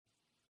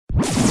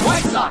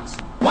White Sox!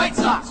 White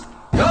Sox!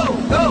 Go,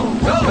 go,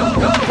 go, go,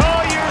 go!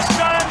 Call your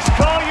sons,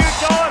 call your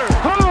daughters.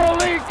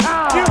 Holy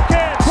cow! You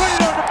can put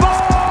it on the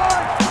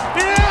board.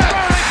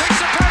 Yeah! He picks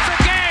a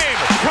perfect game.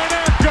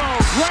 Konecko,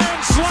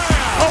 grand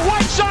slam. A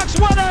White Sox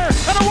winner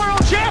and a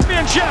world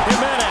championship.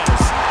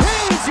 Jimenez,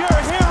 he's your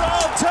hero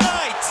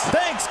tonight.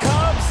 Thanks,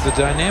 Cubs. The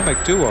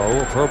dynamic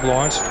duo of Herb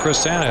Lawrence and Chris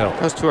Tannehill.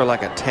 Those two are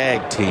like a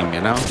tag team, you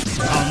know?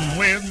 Come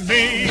with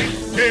me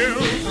to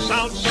the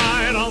south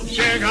side of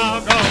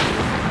Chicago.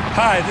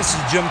 Hi, this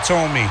is Jim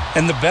Thome,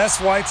 and the best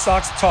White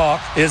Sox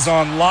talk is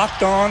on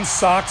Locked On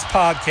Sox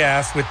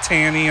podcast with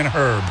Tanny and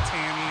Herb.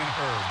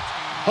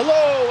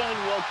 Hello and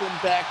welcome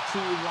back to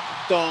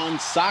Locked On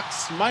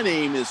Sox. My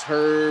name is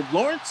Herb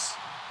Lawrence,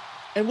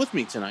 and with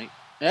me tonight,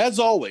 as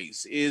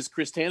always, is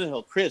Chris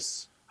Tannehill.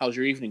 Chris, how's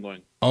your evening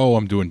going? Oh,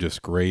 I'm doing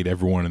just great.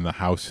 Everyone in the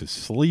house is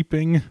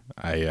sleeping.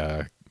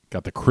 I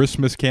got the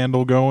Christmas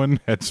candle going,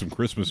 had some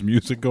Christmas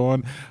music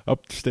going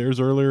upstairs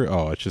earlier.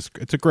 Oh, it's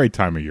a great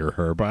time of year,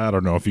 Herb. I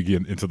don't know if you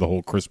get into the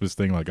whole Christmas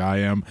thing like I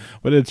am,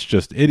 but it's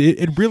just,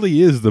 it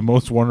really is the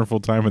most wonderful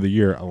time of the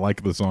year,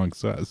 like the song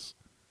says.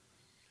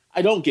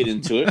 I don't get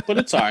into it, but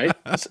it's all right.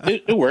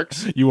 It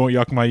works. You won't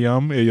yuck my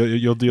yum?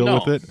 You'll deal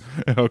No. with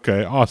it?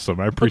 Okay, awesome.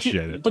 I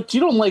appreciate it. But you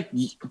don't like,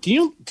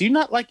 do you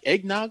not like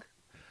eggnog?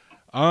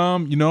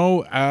 I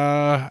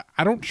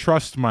don't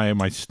trust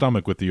my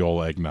stomach with the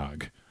old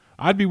eggnog.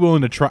 I'd be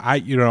willing to try.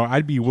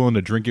 I'd be willing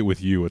to drink it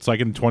with you. It's like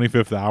in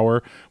 25th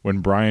Hour when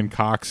Brian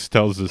Cox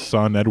tells his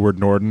son Edward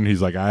Norton,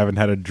 he's like, I haven't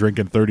had a drink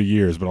in 30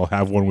 years, but I'll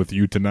have one with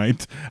you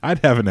tonight. I'd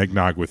have an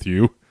eggnog with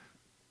you.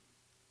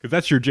 Because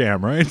that's your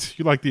jam, right?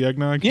 You like the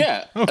eggnog?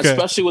 Yeah, Okay.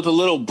 especially with a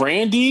little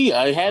brandy.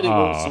 I had it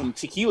with some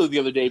tequila the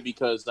other day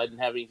because I didn't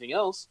have anything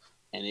else,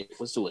 and it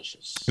was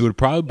delicious. It would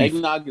probably be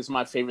Eggnog is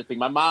my favorite thing.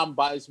 My mom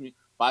buys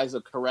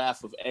a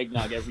carafe of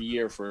eggnog every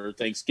year for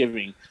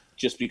Thanksgiving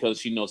just because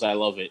she knows I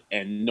love it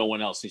and no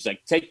one else. She's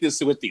like, take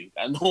this with you.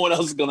 And no one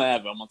else is going to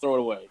have it. I'm going to throw it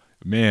away.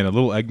 Man, a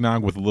little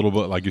eggnog with a little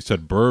bit, like you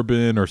said,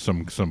 bourbon or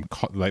some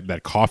like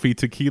that coffee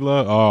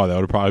tequila. Oh, that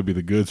would probably be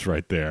the goods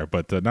right there.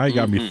 But now you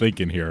got me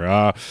thinking here.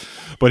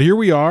 But here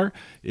we are.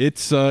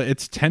 It's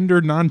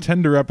tender,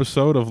 non-tender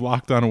episode of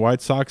Locked On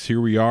White Sox.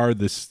 Here we are.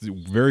 This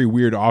very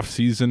weird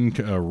off-season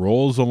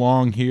rolls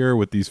along here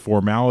with these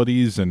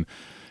formalities and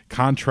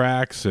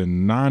contracts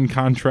and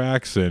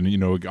non-contracts,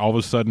 and all of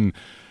a sudden,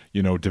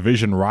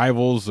 division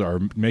rivals are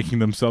making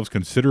themselves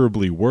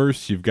considerably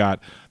worse. You've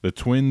got the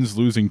Twins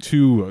losing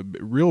two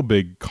real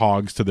big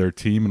cogs to their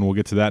team, and we'll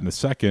get to that in a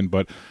second.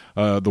 But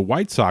the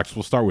White Sox,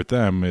 we'll start with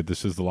them.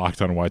 This is the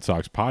Locked On White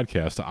Sox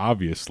podcast,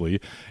 obviously.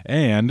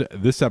 And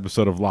this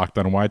episode of Locked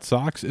On White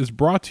Sox is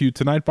brought to you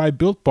tonight by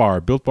Built Bar.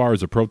 Built Bar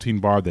is a protein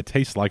bar that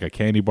tastes like a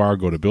candy bar.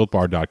 Go to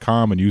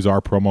BuiltBar.com and use our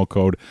promo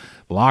code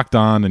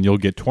LOCKEDON, and you'll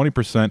get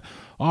 20%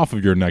 off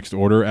of your next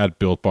order at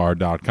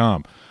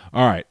BuiltBar.com.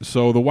 All right,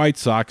 so the White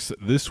Sox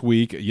this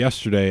week,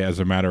 yesterday, as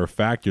a matter of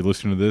fact, you're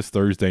listening to this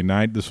Thursday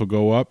night, this will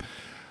go up.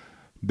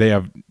 They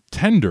have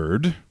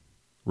tendered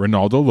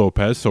Reynaldo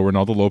Lopez, so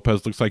Reynaldo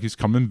Lopez looks like he's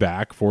coming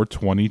back for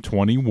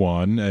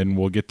 2021, and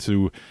we'll get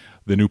to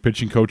the new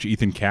pitching coach,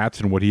 Ethan Katz,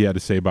 and what he had to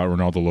say about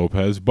Reynaldo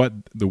Lopez. But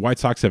the White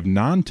Sox have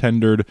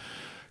non-tendered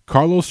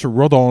Carlos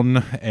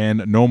Rodon and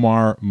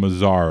Nomar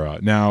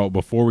Mazara. Now,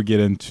 before we get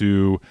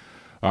into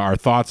our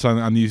thoughts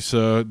on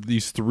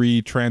these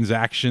three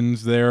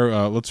transactions there,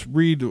 let's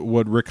read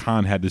what Rick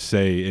Hahn had to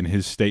say in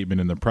his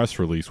statement in the press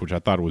release, which I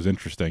thought was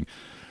interesting.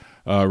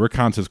 Rick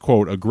Hahn says,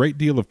 quote, "A great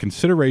deal of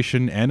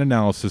consideration and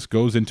analysis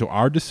goes into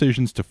our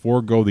decisions to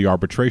forego the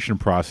arbitration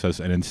process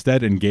and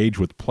instead engage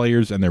with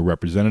players and their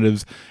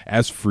representatives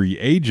as free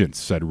agents,"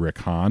 said Rick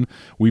Hahn.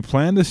 "We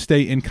plan to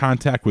stay in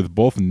contact with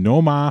both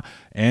Nomar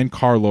and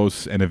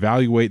Carlos and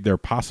evaluate their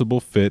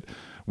possible fit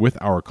with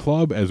our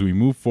club as we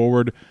move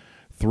forward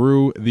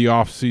through the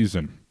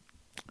offseason."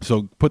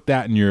 So put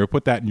that in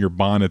your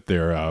bonnet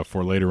there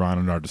for later on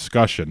in our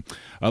discussion.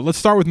 Let's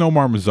start with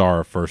Nomar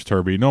Mazara first,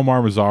 Herbie.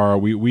 Nomar Mazara,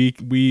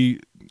 we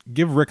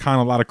give Rick Hahn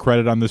a lot of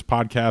credit on this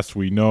podcast.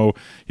 We know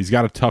he's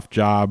got a tough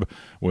job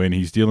when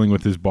he's dealing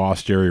with his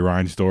boss, Jerry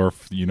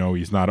Reinsdorf.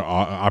 He's not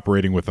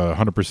operating with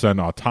 100%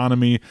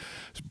 autonomy.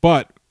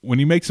 But when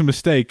he makes a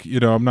mistake,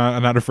 I'm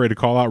not afraid to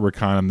call out Rick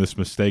Hahn on this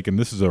mistake, and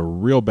this is a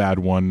real bad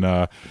one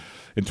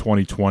in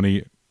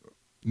 2020.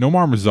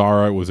 Nomar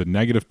Mazara was a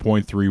negative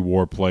 .3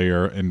 WAR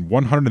player in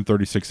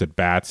 136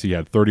 at-bats. He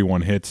had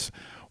 31 hits,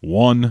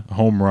 1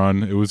 home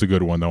run. It was a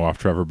good one, though, off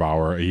Trevor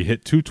Bauer. He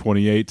hit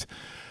 .228,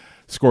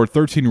 scored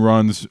 13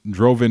 runs,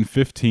 drove in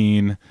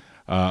 15,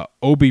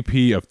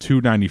 OBP of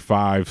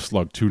 .295,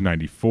 slugged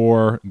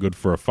 .294, good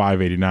for a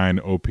 .589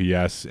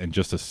 OPS and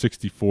just a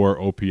 .64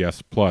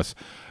 OPS plus.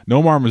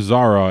 Nomar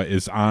Mazara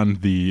is on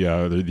the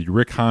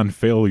Rick Hahn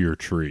failure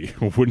tree,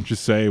 wouldn't you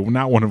say?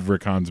 Not one of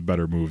Rick Hahn's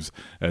better moves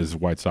as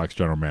White Sox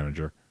general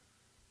manager.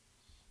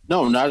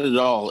 No, not at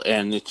all.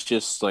 And it's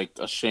just like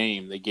a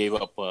shame they gave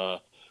up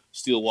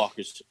Steele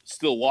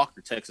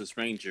Walker, Texas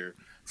Ranger,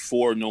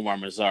 for Nomar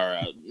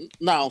Mazara.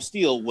 Now,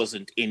 Steele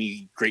wasn't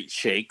any great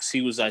shakes.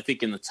 He was, I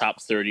think, in the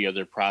top 30 of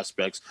their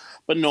prospects,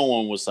 but no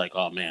one was like,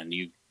 oh man,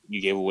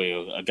 you gave away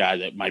a guy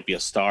that might be a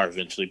star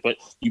eventually, but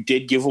you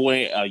did give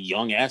away a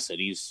young asset.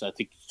 He's, I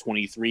think,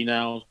 23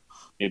 now,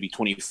 maybe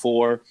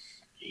 24.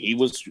 He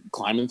was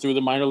climbing through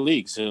the minor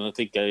leagues, and I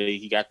think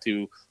he got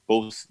to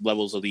both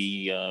levels of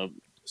the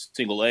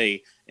single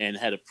A and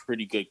had a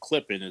pretty good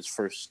clip in his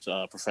first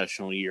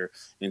professional year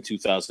in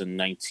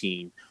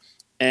 2019.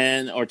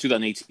 Or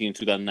 2018 and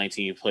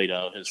 2019, he played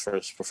his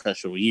first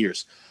professional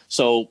years.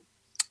 So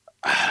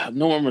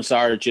Nomar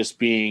Mazara just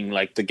being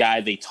like the guy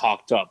they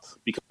talked up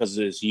because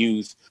of his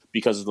youth,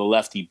 because of the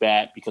lefty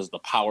bat, because of the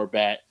power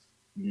bat.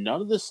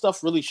 None of this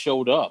stuff really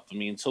showed up. I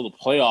mean, until the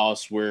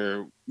playoffs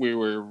where we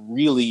were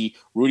really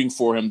rooting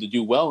for him to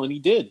do well, and he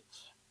did.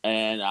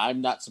 And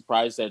I'm not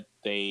surprised that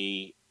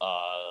they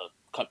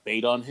cut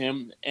bait on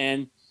him.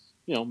 And,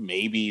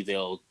 maybe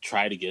they'll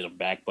try to get him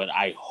back. But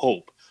I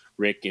hope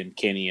Rick and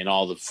Kenny and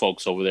all the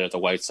folks over there at the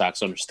White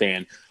Sox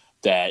understand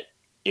that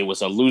it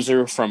was a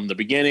loser from the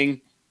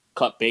beginning.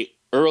 Cut bait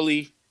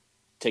early,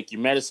 take your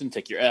medicine,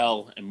 take your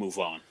L, and move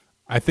on.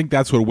 I think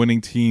that's what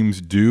winning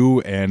teams do,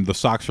 and the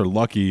Sox are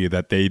lucky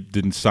that they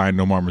didn't sign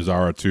Nomar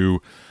Mazara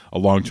to a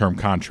long-term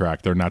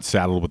contract. They're not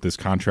saddled with this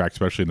contract,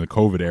 especially in the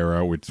COVID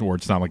era, where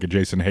it's not like a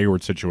Jason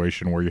Hayward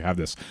situation where you have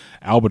this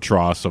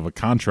albatross of a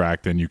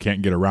contract and you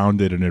can't get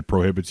around it and it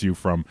prohibits you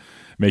from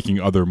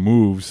making other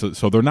moves.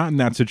 So they're not in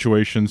that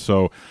situation.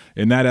 So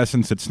in that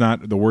essence, it's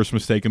not the worst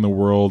mistake in the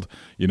world.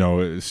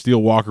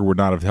 Steele Walker would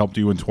not have helped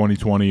you in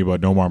 2020,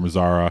 but Nomar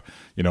Mazara,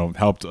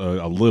 helped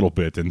a little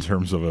bit in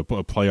terms of a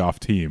playoff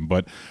team.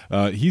 But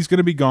he's going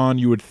to be gone,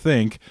 you would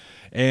think.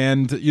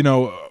 And,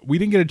 we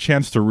didn't get a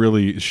chance to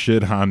really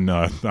shit on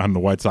the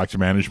White Sox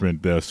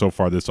management so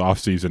far this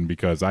offseason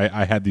because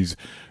I had these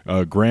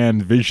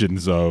grand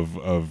visions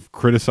of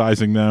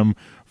criticizing them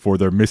for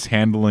their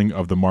mishandling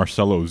of the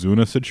Marcell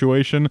Ozuna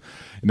situation.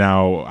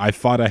 Now, I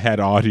thought I had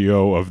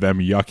audio of them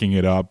yucking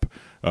it up,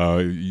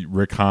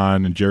 Rick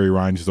Hahn and Jerry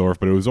Reinsdorf,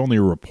 but it was only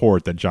a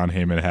report that John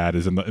Heyman had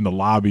is in the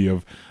lobby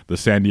of the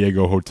San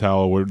Diego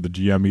hotel where the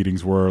GM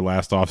meetings were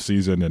last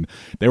offseason, and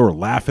they were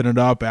laughing it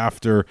up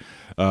after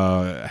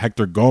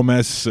Hector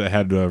Gomez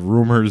had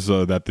rumors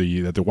that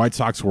the White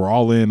Sox were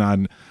all in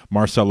on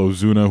Marcell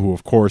Ozuna, who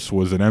of course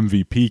was an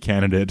MVP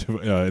candidate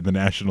in the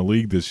National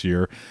League this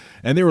year,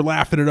 and they were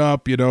laughing it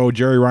up.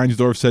 Jerry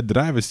Reinsdorf said, "Did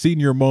I have a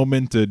senior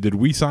moment? Did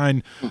we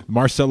sign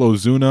Marcell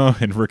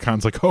Ozuna?" And Rick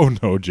Hahn's like, "Oh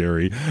no,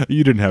 Jerry,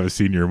 you didn't have a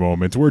senior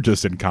moment. We're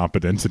just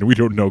incompetent, and we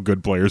don't know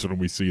good players when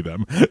we see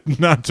them.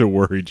 Not to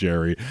worry,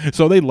 Jerry."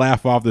 So they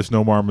laugh off this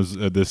Marcell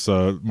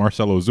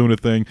Ozuna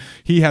thing.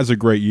 He has a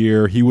great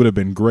year. He would have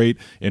been great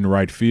in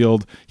right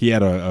field. He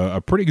had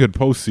a pretty good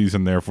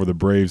postseason there for the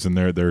Braves in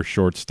their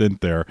short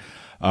stint there.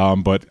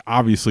 But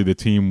obviously the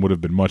team would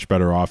have been much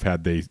better off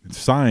had they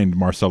signed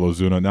Marcell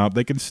Ozuna. Now,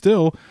 they can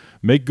still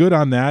make good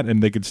on that,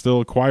 and they could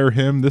still acquire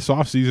him this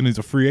offseason. He's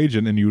a free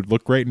agent, and he would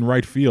look great in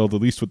right field,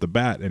 at least with the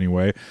bat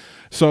anyway.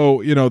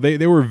 So,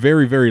 they were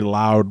very, very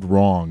loud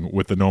wrong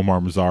with the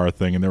Nomar Mazara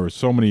thing, and there were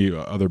so many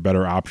other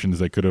better options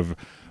they could have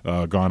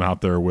gone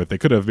out there with. They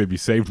could have maybe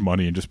saved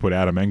money and just put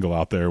Adam Engel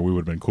out there. We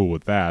would have been cool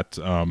with that.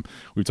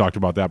 We talked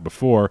about that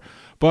before.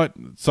 But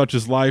such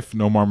is life.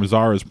 Nomar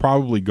Mazara is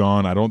probably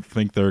gone. I don't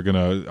think they're going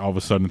to all of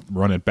a sudden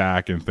run it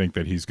back and think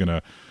that he's going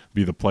to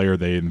be the player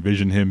they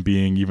envision him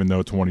being, even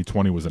though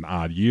 2020 was an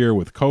odd year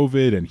with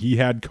COVID and he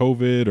had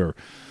COVID, or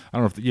I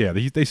don't know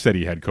if they said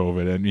he had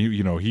COVID, and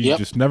he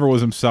just never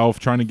was himself,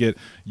 trying to get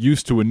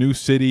used to a new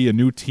city, a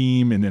new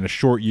team, and in a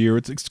short year.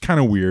 It's kind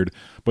of weird,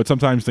 but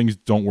sometimes things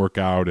don't work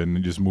out and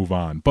you just move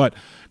on. But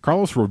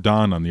Carlos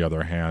Rodon, on the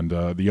other hand,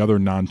 the other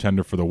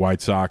non-tender for the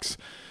White Sox,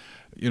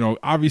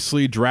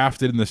 obviously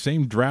drafted in the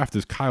same draft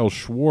as Kyle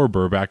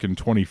Schwarber back in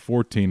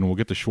 2014, and we'll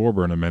get to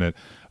Schwarber in a minute,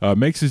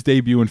 makes his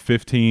debut in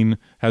 15,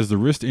 has the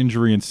wrist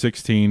injury in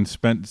 16,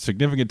 spent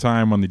significant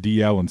time on the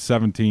DL in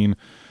 17.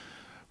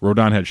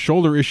 Rodon had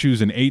shoulder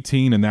issues in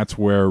 18, and that's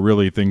where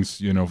really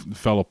things,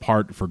 fell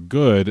apart for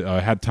good.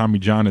 Had Tommy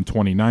John in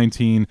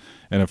 2019,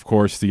 and of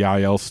course the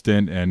IL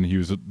stint, and he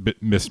was a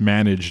bit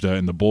mismanaged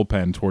in the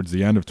bullpen towards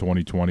the end of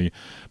 2020.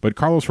 But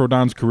Carlos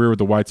Rodon's career with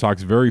the White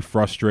Sox, very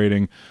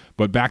frustrating.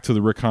 But back to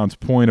the Rick Hahn's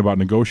point about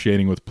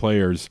negotiating with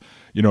players,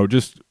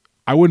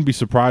 I wouldn't be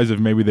surprised if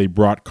maybe they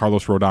brought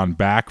Carlos Rodon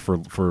back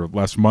for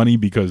less money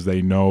because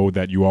they know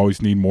that you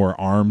always need more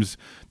arms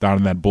down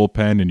in that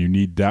bullpen and you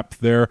need depth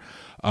there.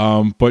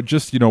 But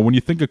just, when you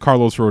think of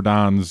Carlos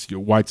Rodon's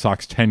White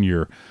Sox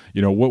tenure,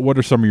 what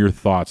are some of your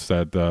thoughts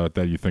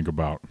that you think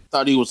about? I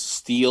thought he was a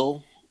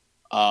steal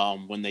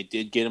when they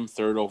did get him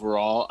third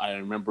overall. I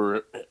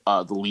remember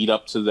the lead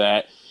up to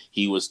that.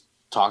 He was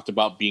talked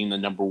about being the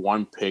number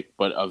one pick,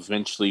 but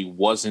eventually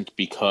wasn't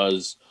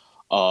because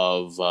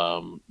of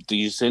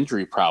these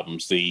injury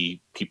problems. The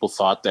people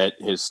thought that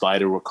his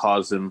slider would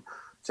cause him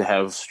to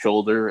have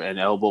shoulder and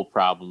elbow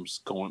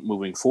problems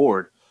moving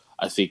forward.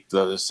 I think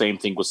the same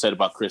thing was said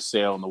about Chris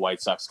Sale, and the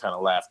White Sox kind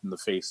of laughed in the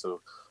face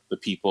of the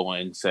people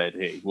and said,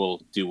 "Hey,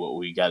 we'll do what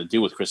we got to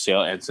do with Chris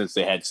Sale." And since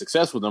they had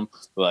success with him,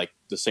 like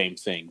the same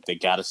thing, they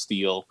got to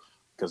steal.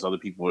 because other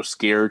people were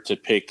scared to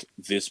pick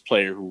this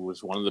player who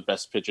was one of the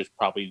best pitchers,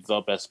 probably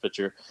the best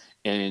pitcher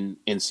in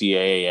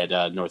NCAA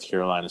at North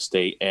Carolina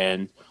State.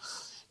 And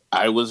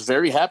I was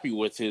very happy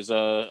with his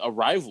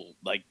arrival.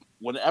 Like,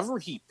 whenever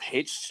he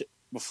pitched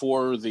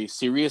before the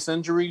serious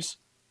injuries,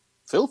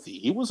 filthy.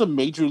 He was a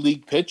major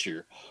league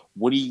pitcher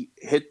when he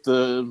hit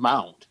the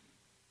mound.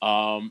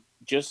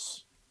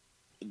 Just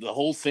the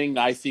whole thing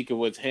I think of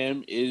with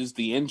him is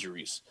the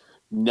injuries.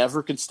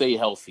 Never could stay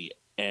healthy.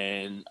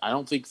 And I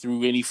don't think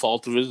through any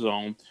fault of his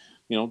own.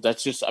 You know,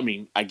 that's just, I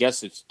mean, I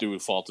guess it's through a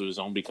fault of his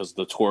own because of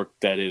the torque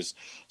that his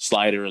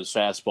slider, his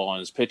fastball, and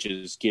his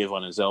pitches give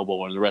on his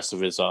elbow and the rest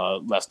of his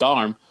left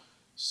arm.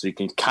 So you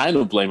can kind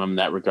of blame him in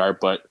that regard,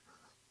 but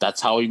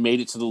that's how he made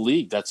it to the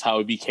league. That's how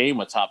he became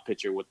a top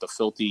pitcher, with the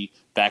filthy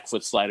back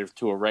foot slider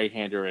to a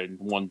right-hander and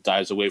one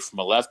dives away from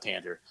a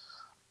left-hander.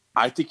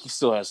 I think he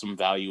still has some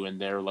value in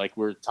there. Like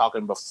we were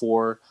talking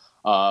before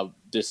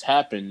this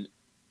happened,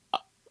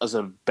 as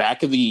a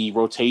back of the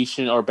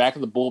rotation or back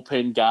of the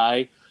bullpen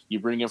guy, you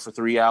bring him for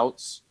 3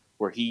 outs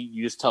where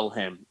you just tell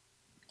him,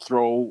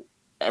 throw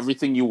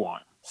everything you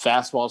want.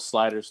 Fastball,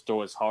 sliders,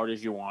 throw as hard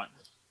as you want.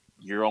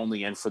 You're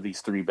only in for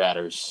these 3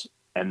 batters,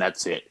 and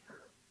that's it.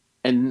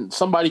 And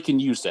somebody can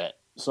use that.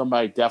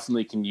 Somebody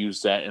definitely can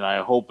use that, and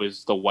I hope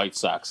it's the White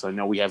Sox. I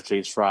know we have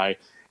Jace Fry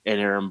and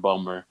Aaron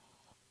Bummer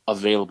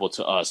available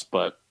to us,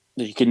 but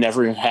you can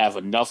never have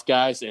enough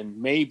guys,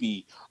 and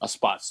maybe a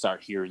spot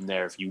start here and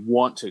there if you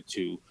wanted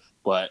to.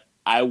 But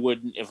I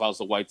wouldn't, if I was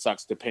the White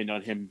Sox, depend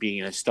on him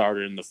being a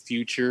starter in the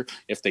future.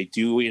 If they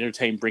do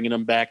entertain bringing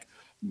him back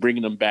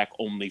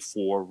only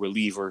for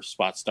reliever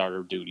spot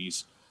starter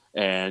duties.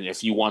 And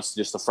if he wants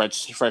just a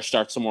fresh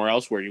start somewhere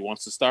else where he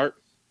wants to start,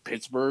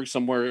 Pittsburgh,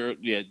 somewhere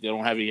they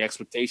don't have any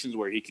expectations,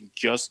 where he can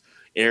just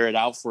air it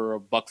out for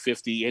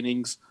 $150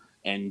 innings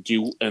and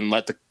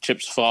let the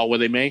chips fall where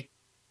they may,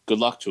 good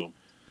luck to him.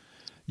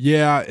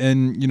 Yeah,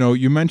 and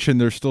you mentioned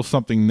there's still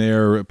something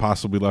there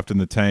possibly left in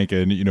the tank,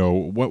 and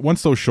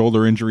once those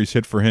shoulder injuries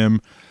hit for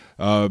him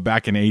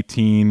back in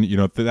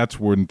 2018, that's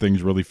when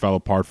things really fell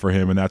apart for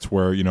him, and that's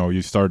where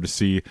you started to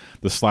see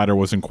the slider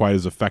wasn't quite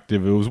as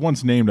effective. It was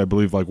once named, I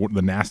believe, like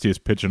the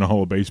nastiest pitch in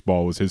all of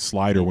baseball was his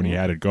slider when he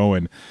had it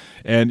going.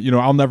 And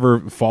I'll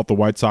never fault the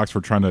White Sox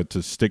for trying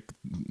to stick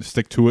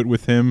to it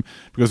with him,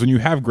 because when you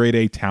have grade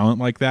A talent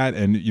like that,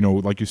 and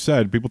like you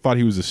said, people thought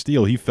he was a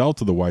steal. He fell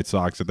to the White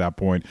Sox at that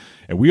point,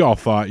 and we all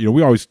thought,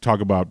 we always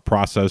talk about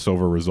process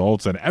over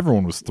results, and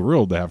everyone was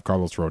thrilled to have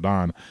Carlos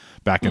Rodon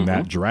back in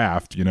that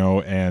draft,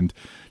 and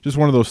just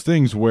one of those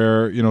things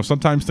where,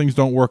 sometimes things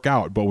don't work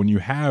out, but when you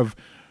have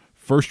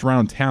first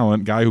round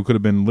talent, guy who could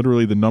have been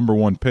literally the number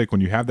 1 pick,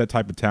 when you have that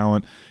type of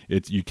talent,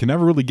 you can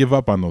never really give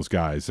up on those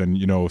guys. And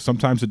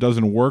sometimes it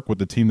doesn't work with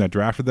the team that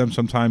drafted them.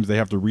 Sometimes they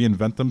have to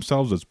reinvent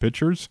themselves as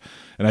pitchers,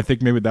 and I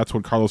think maybe that's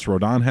what Carlos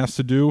Rodon has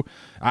to do.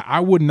 I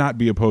would not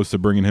be opposed to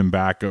bringing him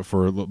back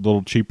for a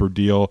little cheaper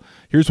deal.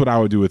 Here's what I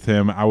would do with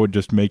him. I would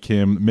just make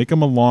him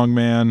a long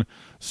man,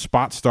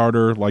 spot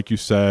starter, like you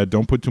said.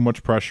 Don't put too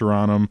much pressure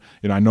on him.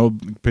 I know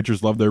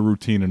pitchers love their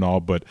routine and all,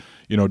 but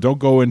don't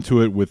go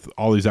into it with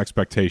all these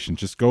expectations.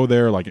 Just go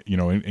there, like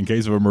in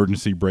case of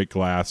emergency, break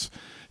glass.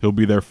 He'll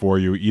be there for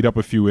you. Eat up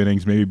a few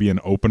innings, maybe be an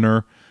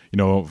opener,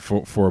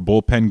 for a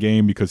bullpen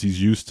game, because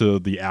he's used to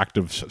the act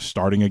of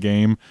starting a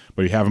game.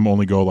 But you have him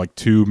only go like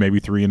 2, maybe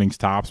 3 innings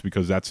tops,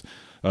 because that's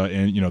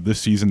and this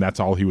season that's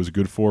all he was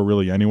good for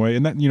really anyway.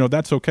 And that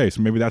that's okay.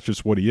 So maybe that's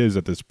just what he is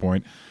at this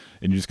point.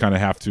 And you just kind of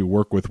have to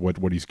work with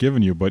what he's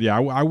given you. But yeah,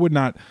 I would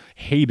not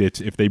hate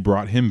it if they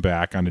brought him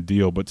back on a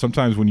deal. But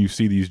sometimes when you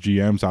see these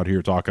GMs out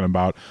here talking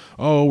about,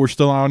 oh, we're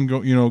still on,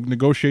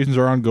 negotiations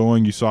are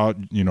ongoing. You saw,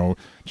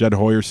 Jed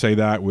Hoyer say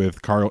that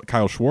with Kyle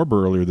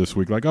Schwarber earlier this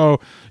week. Like,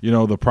 oh,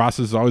 the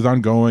process is always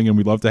ongoing and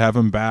we'd love to have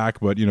him back,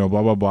 but, blah,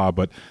 blah, blah.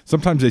 But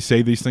sometimes they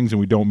say these things and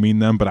we don't mean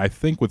them. But I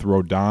think with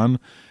Rodon,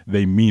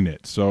 they mean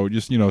it. So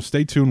just,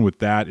 stay tuned with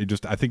that.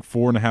 I think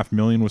 $4.5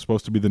 million was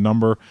supposed to be the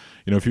number.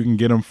 If you can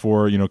get him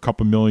for, a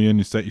couple million,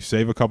 you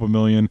save a couple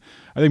million,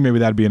 I think maybe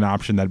that'd be an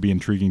option that'd be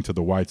intriguing to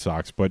the White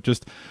Sox. But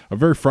just a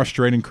very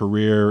frustrating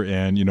career,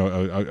 and,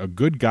 a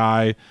good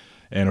guy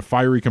and a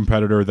fiery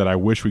competitor that I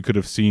wish we could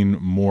have seen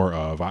more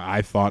of.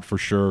 I thought for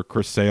sure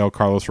Chris Sale,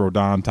 Carlos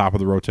Rodon, top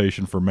of the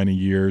rotation for many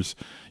years.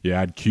 You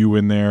add Q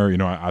in there.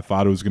 I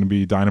thought it was going to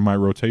be dynamite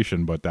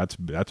rotation, but that's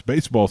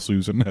baseball,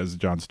 Susan, as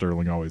John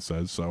Sterling always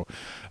says. So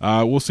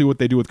we'll see what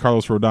they do with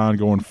Carlos Rodon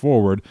going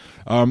forward.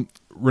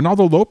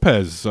 Ronaldo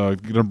Lopez, going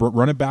to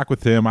run it back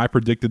with him. I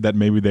predicted that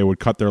maybe they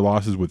would cut their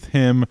losses with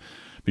him,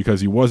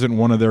 because he wasn't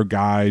one of their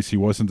guys. He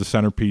wasn't the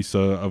centerpiece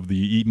of the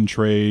Eaton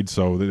trade,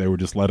 so they would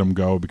just let him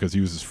go because he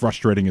was as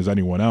frustrating as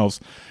anyone else.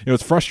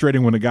 It's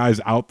frustrating when a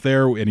guy's out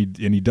there and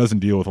he doesn't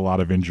deal with a lot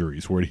of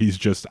injuries, where he's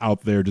just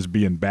out there just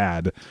being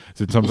bad.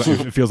 So sometimes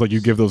it feels like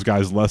you give those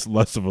guys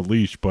less of a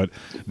leash, but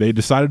they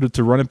decided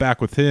to run it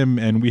back with him,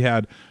 and we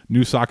had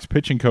new Sox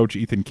pitching coach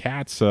Ethan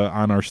Katz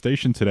on our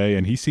station today,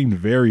 and he seemed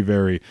very,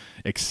 very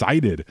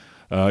excited.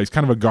 He's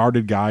kind of a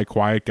guarded guy,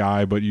 quiet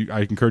guy, but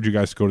I encourage you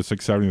guys to go to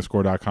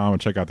 670thescore.com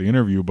and check out the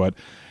interview. But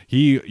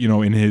he,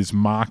 in his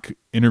mock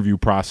interview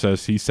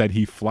process, he said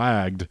he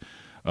flagged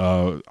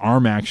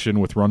arm action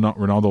with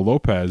Ronaldo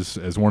Lopez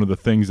as one of the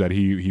things that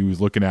he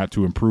was looking at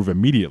to improve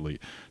immediately.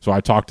 So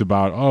I talked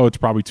about, it's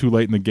probably too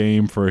late in the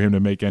game for him to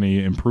make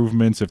any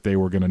improvements. If they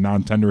were going to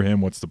non-tender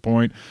him, what's the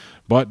point?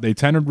 But they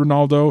tendered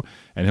Ronaldo,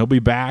 and he'll be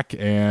back,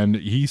 and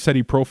he said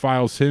he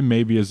profiles him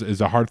maybe as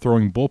a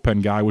hard-throwing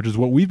bullpen guy, which is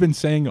what we've been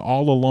saying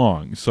all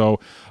along. So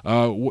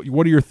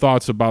what are your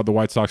thoughts about the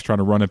White Sox trying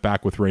to run it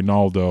back with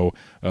Reynaldo,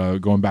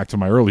 going back to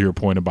my earlier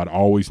point about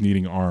always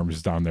needing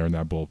arms down there in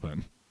that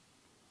bullpen?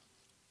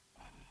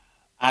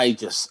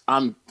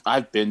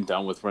 I've been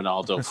done with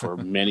Ronaldo for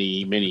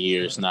many, many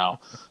years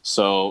now.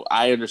 So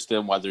I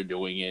understand why they're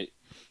doing it.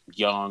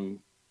 Young,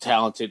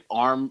 talented,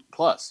 arm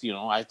plus.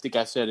 I think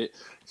I said it.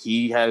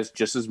 He has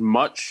just as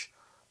much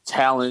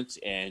talent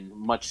and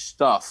much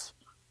stuff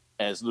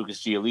as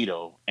Lucas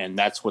Giolito, and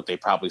that's what they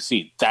probably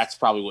see. That's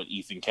probably what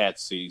Ethan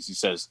Katz sees. He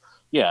says,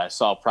 yeah, I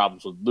saw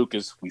problems with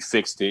Lucas. We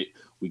fixed it.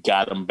 We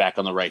got him back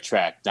on the right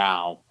track.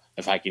 Now,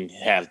 if I can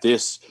have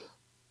this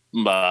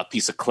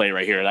piece of clay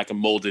right here, and I can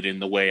mold it in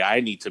the way I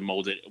need to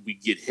mold it, we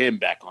get him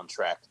back on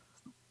track.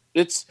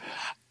 It's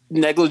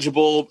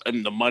negligible,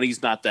 and the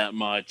money's not that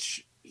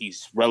much.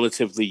 He's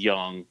relatively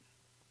young,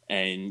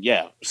 and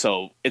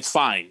so it's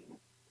fine.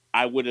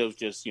 I would have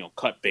just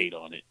cut bait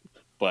on it,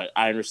 but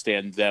I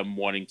understand them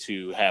wanting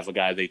to have a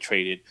guy they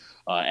traded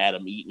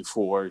Adam Eaton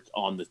for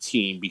on the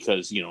team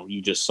because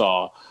you just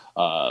saw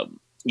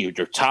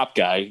your top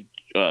guy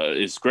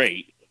is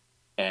great,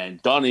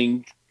 and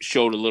Dunning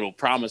showed a little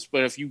promise,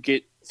 but if you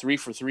get 3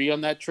 for 3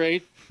 on that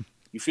trade,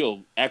 you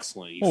feel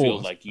excellent. You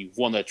feel like you've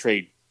won that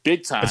trade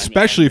big time.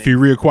 Especially if you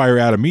reacquire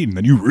Adam Eaton,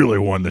 then you really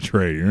won the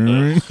trade. You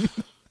know what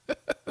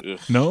I mean?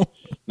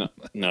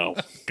 No.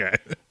 Okay.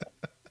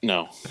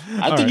 No.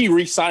 I think he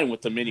re-signed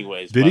with them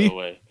anyways. Did by he? The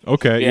way.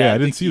 Okay. Yeah, I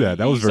didn't see that.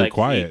 That was very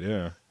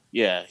quiet.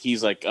 Yeah,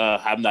 he's like,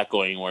 I'm not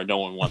going anywhere. No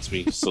one wants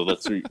me, so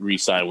let's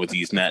re-sign with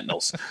these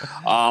Nationals.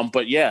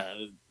 But yeah.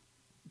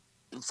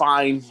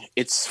 Fine,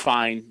 it's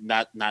fine,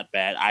 not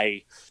bad.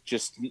 I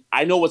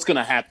know what's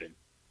gonna happen.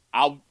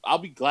 I'll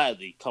be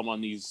gladly come on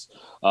these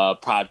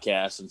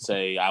podcasts and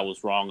say I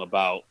was wrong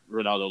about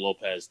Ronaldo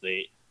Lopez.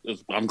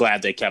 I'm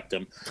glad they kept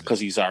him because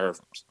he's our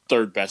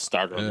third best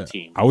starter on the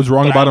team. I was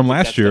wrong about him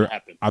last year.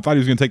 I thought he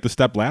was going to take the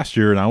step last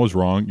year, and I was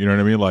wrong. You know what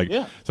I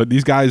mean? So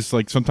these guys,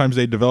 sometimes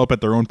they develop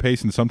at their own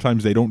pace, and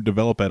sometimes they don't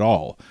develop at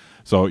all.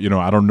 So,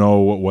 I don't know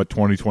what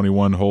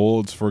 2021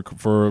 holds for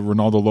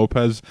Ronaldo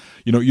Lopez.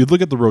 You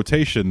look at the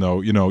rotation,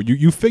 though.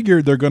 You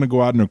figure they're going to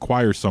go out and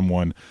acquire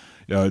someone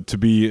to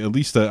be at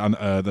least on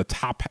the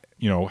top,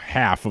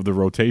 half of the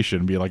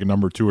rotation, be like a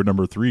number 2 or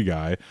number 3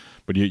 guy.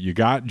 But you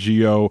got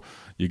Gio,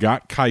 you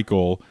got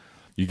Keuchel,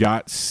 you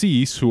got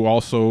Cease, who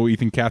also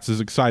Ethan Katz is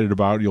excited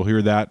about. You'll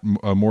hear that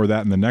more of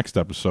that in the next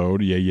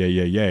episode.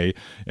 Yay.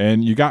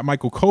 And you got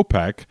Michael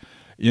Kopech.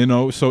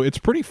 So it's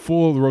pretty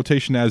full of the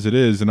rotation as it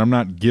is, and I'm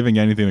not giving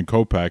anything to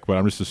Kopech, but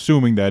I'm just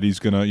assuming that he's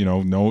gonna,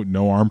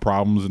 no arm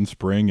problems in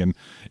spring, and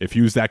if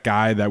he was that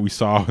guy that we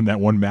saw in that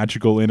one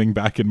magical inning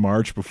back in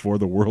March before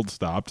the world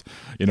stopped,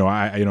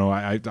 I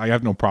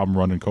have no problem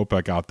running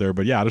Kopech out there,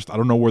 but yeah, I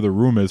don't know where the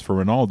room is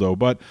for Ronaldo,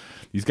 but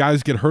these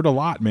guys get hurt a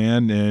lot,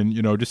 man, and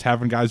just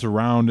having guys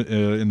around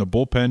in the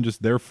bullpen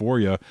just there for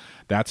you.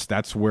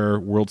 That's where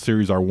World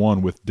Series are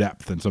won, with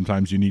depth, and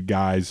sometimes you need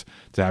guys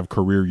to have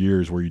career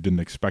years where you didn't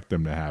expect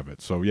them to have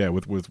it. So yeah,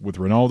 with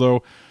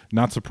Ronaldo,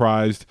 not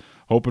surprised,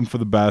 hoping for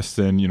the best,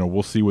 and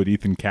we'll see what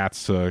Ethan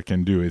Katz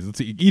can do.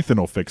 Ethan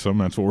will fix him.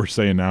 That's what we're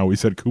saying now. We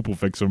said Coop will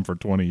fix him for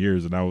 20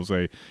 years, and now we'll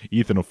say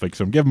Ethan will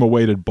fix him. Give him a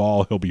weighted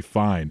ball, he'll be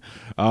fine.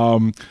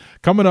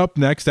 Coming up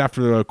next,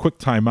 after a quick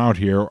timeout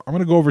here, I'm going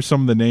to go over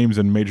some of the names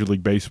in Major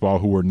League Baseball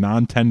who were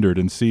non-tendered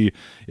and see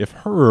if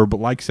Herb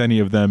likes any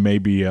of them,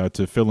 maybe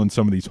to fill in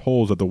some of these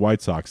holes that the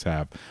White Sox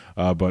have.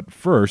 But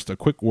first, a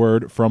quick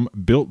word from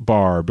Built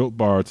Bar. Built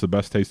Bar, it's the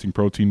best tasting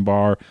protein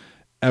bar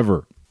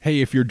ever.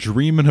 Hey, if you're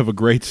dreaming of a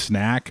great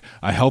snack,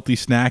 a healthy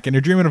snack, and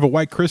you're dreaming of a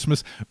white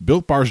Christmas,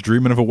 Built Bar's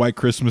dreaming of a white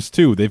Christmas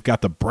too. They've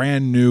got the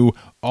brand new,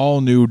 all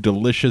new,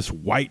 delicious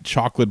white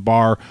chocolate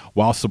bar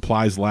while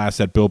supplies last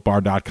at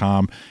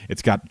BuiltBar.com.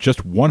 It's got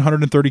just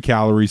 130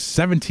 calories,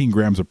 17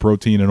 grams of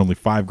protein, and only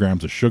 5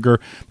 grams of sugar.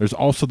 There's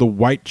also the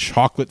white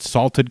chocolate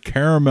salted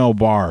caramel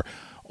bar.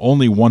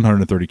 Only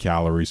 130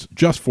 calories,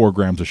 just 4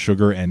 grams of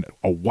sugar, and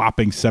a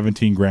whopping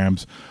 17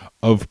 grams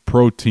of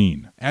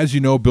protein. As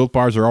you know, Built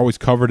Bars are always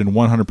covered in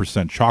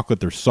 100% chocolate.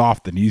 They're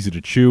soft and easy to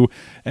chew.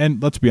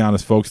 And let's be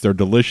honest, folks, they're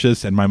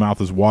delicious, and my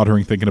mouth is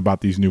watering thinking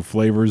about these new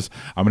flavors.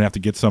 I'm going to have to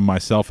get some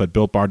myself at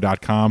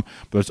BuiltBar.com.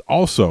 But there's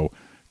also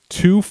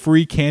 2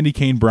 free candy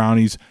cane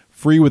brownies,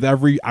 free with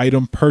every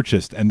item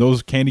purchased. And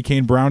those candy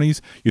cane brownies,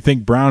 you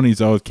think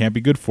brownies, it can't be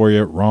good for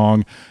you.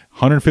 Wrong.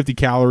 150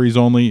 calories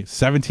only,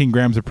 17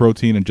 grams of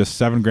protein, and just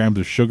 7 grams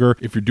of sugar.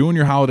 If you're doing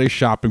your holiday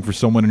shopping for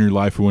someone in your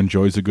life who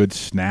enjoys a good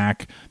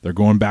snack, they're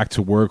going back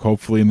to work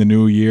hopefully in the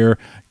new year,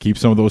 keep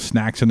some of those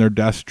snacks in their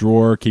desk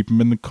drawer, keep them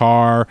in the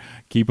car,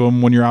 keep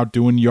them when you're out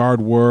doing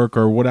yard work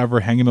or whatever,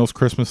 hanging those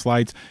Christmas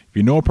lights. If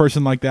you know a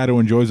person like that who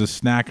enjoys a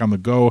snack on the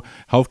go,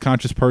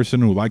 health-conscious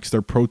person who likes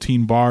their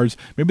protein bars,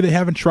 maybe they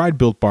haven't tried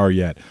Built Bar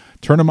yet,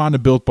 turn them on to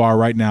Built Bar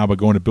right now by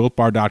going to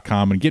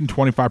BuiltBar.com and getting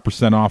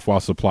 25% off while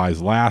supplies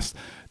last.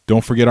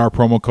 Don't forget our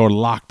promo code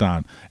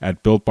LOCKEDON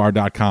at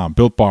BuiltBar.com.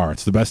 Built Bar,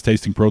 it's the best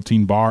tasting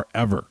protein bar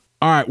ever.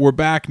 All right, we're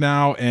back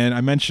now, and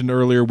I mentioned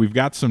earlier we've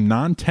got some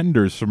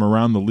non-tenders from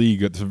around the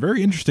league. It's some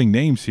very interesting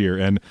names here,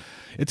 and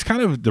it's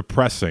kind of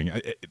depressing.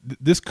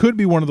 This could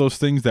be one of those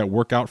things that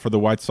work out for the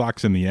White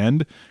Sox in the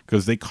end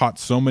because they caught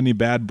so many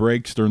bad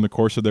breaks during the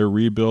course of their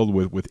rebuild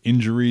with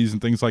injuries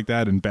and things like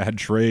that and bad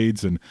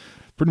trades and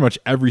pretty much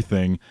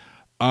everything.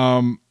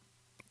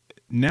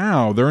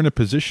 Now they're in a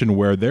position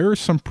where there's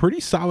some pretty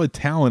solid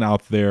talent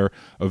out there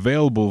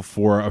available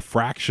for a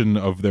fraction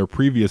of their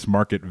previous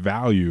market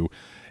value,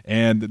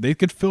 and they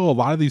could fill a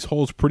lot of these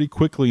holes pretty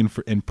quickly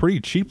and pretty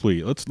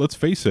cheaply. Let's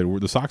face it,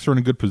 the Sox are in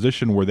a good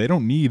position where they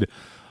don't need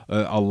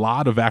a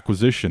lot of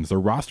acquisitions. Their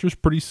roster's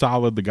pretty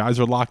solid. The guys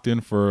are locked in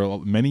for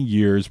many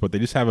years, but they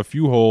just have a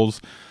few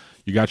holes.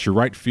 You got your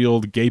right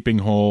field gaping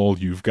hole.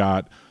 You've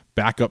got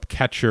backup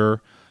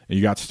catcher. And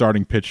you got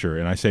starting pitcher.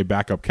 And I say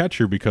backup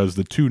catcher because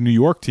the two New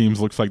York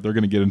teams looks like they're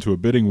going to get into a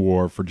bidding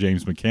war for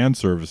James McCann's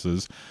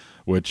services,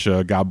 which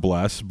God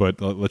bless. But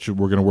we're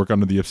going to work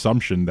under the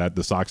assumption that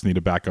the Sox need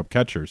a backup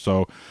catcher.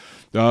 So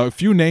a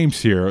few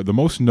names here. The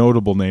most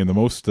notable name, the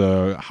most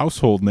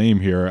household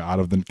name here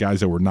out of the guys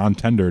that were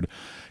non-tendered,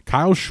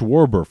 Kyle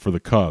Schwarber for the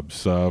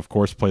Cubs. Of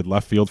course, played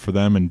left field for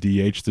them and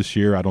DH this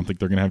year. I don't think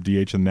they're going to have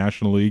DH in the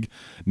National League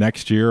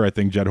next year. I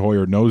think Jed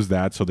Hoyer knows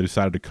that, so they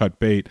decided to cut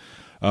bait.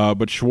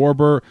 But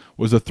Schwarber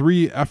was a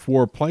 3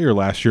 F-WAR player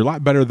last year, a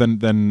lot better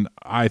than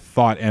I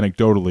thought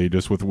anecdotally,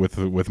 just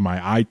with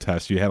my eye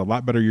test. You had a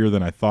lot better year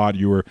than I thought.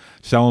 You were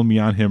selling me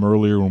on him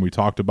earlier when we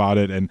talked about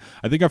it, and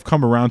I think I've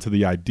come around to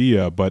the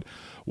idea. But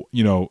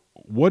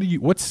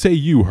what say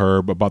you,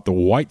 Herb, about the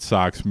White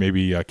Sox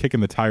maybe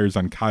kicking the tires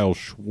on Kyle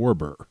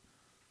Schwarber?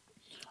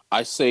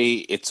 I say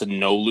it's a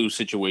no-lose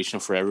situation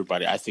for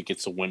everybody. I think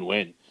it's a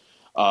win-win.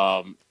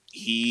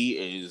 He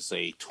is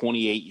a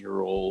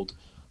 28-year-old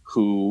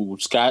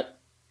who's got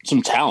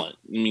some talent.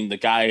 I mean, the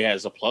guy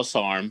has a plus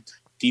arm.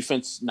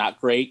 Defense,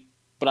 not great,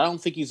 but I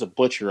don't think he's a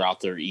butcher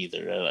out there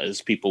either,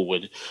 as people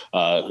would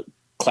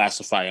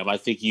classify him. I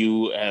think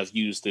you have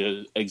used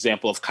the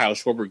example of Kyle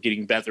Schwarber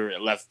getting better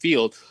at left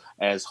field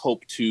as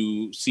hope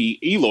to see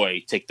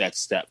Eloy take that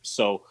step.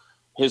 So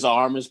his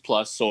arm is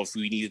plus, so if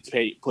we needed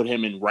to put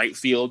him in right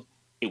field,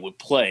 it would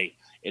play.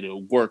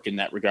 It'll work in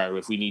that regard.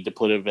 If we need to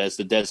put him as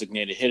the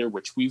designated hitter,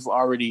 which we've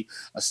already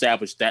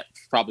established,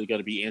 that's probably going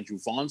to be Andrew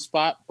Vaughn's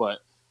spot, but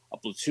a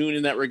platoon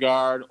in that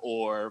regard,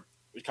 or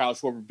Kyle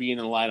Schwarber being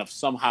in the lineup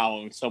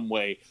somehow in some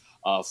way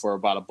for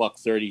about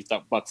 $130,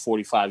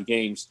 $145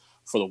 games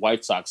for the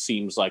White Sox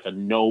seems like a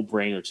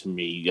no-brainer to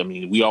me. I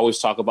mean, we always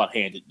talk about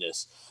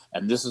handedness,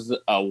 and this is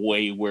a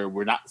way where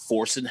we're not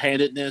forcing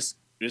handedness.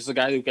 This is a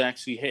guy who can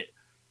actually hit,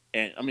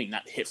 and I mean,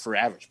 not hit for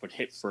average, but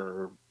hit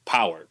for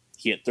power.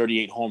 He had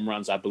 38 home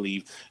runs, I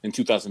believe, in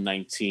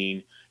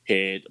 2019.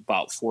 Hit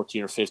about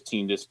 14 or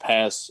 15 this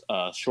past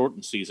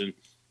shortened season.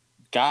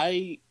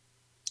 Guy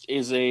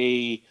is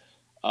a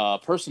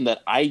person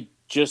that I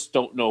just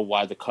don't know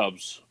why the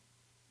Cubs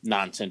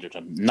non-tendered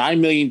him. $9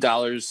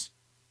 million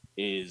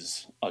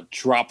is a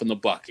drop in the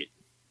bucket,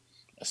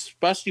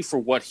 especially for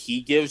what he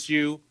gives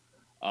you.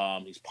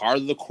 He's part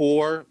of the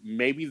core.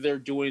 Maybe they're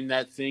doing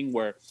that thing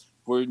where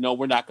we're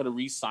not going to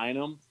re-sign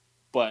him,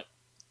 but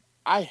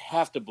I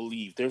have to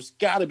believe there's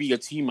got to be a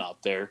team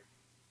out there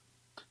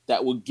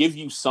that will give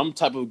you some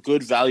type of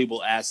good,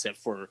 valuable asset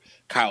for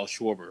Kyle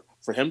Schwarber.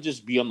 For him to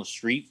just be on the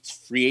street,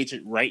 free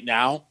agent right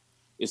now,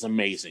 is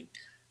amazing.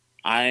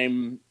 I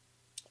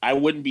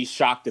wouldn't be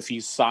shocked if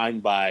he's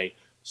signed by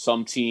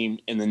some team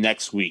in the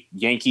next week.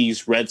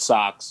 Yankees, Red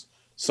Sox,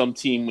 some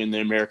team in the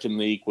American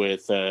League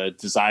with a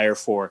desire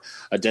for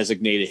a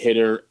designated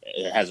hitter,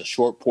 has a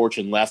short porch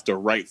in left or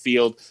right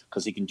field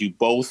because he can do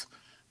both.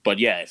 But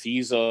yeah, if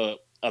he's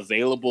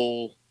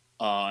available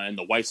and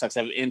the White Sox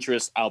have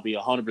interest, I'll be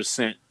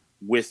 100%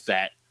 with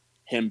that,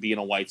 him being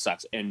a White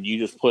Sox. And you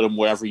just put him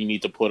wherever you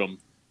need to put him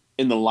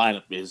in the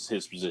lineup is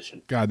his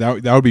position. God,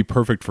 that would be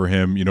perfect for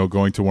him,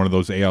 going to one of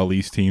those AL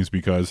East teams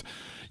because,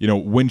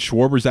 when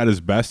Schwarber's at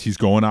his best, he's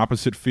going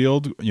opposite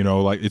field.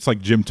 It's like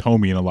Jim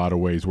Thome in a lot of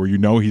ways where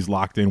he's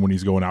locked in when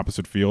he's going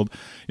opposite field.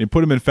 And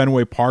put him in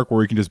Fenway Park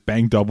where he can just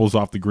bang doubles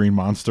off the Green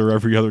Monster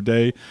every other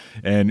day.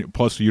 And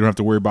plus, you don't have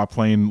to worry about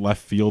playing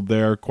left field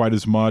there quite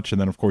as much.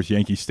 And then, of course,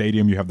 Yankee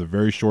Stadium, you have the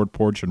very short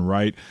porch and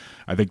right.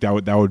 I think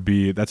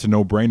that's a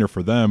no-brainer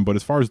for them. But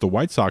as far as the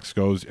White Sox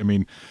goes, I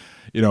mean,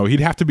 he'd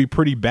have to be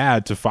pretty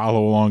bad to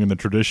follow along in the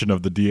tradition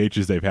of the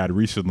DHs they've had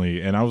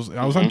recently. And I was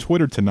on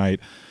Twitter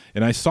tonight,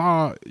 and I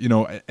saw,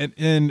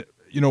 and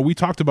we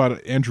talked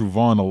about Andrew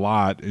Vaughn a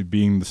lot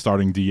being the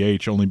starting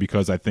DH only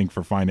because I think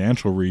for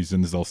financial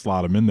reasons they'll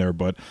slot him in there.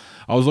 But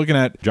I was looking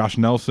at Josh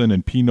Nelson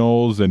and P.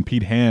 Knowles and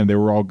Pete Hand. They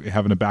were all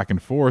having a back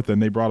and forth,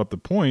 and they brought up the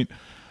point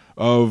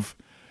of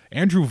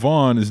Andrew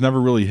Vaughn has never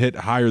really hit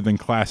higher than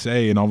Class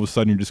A, and all of a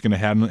sudden you're just going to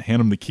hand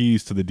him the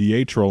keys to the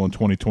DH role in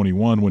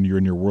 2021 when you're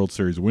in your World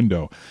Series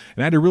window.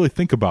 And I had to really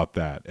think about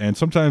that. And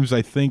sometimes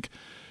I think –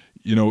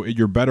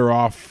 you're better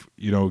off,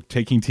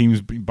 taking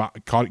teams,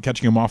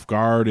 catching them off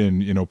guard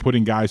and,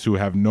 putting guys who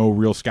have no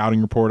real scouting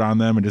report on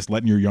them and just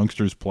letting your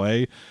youngsters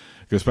play.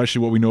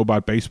 Especially what we know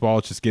about baseball,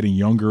 it's just getting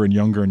younger and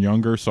younger and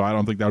younger. So I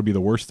don't think that would be the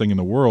worst thing in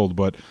the world.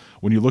 But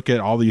when you look at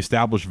all the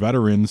established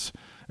veterans,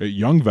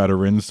 young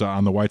veterans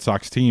on the White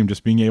Sox team,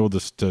 just being able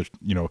to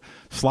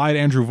slide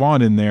Andrew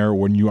Vaughn in there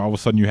when you all of a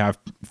sudden you have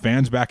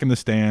fans back in the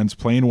stands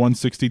playing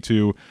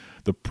 162,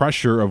 the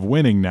pressure of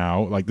winning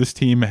now, like this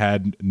team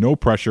had no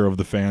pressure of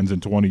the fans in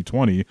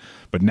 2020,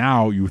 but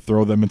now you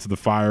throw them into the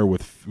fire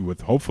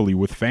with hopefully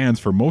with fans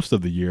for most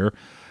of the year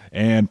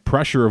and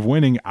pressure of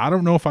winning. I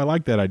don't know if I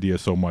like that idea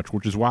so much,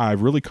 which is why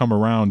I've really come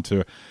around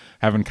to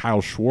having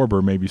Kyle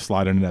Schwarber maybe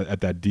slide in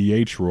at that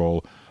DH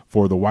role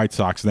for the White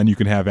Sox. Then you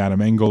can have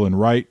Adam Engel and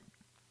right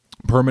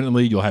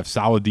permanently. You'll have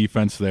solid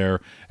defense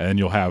there, and then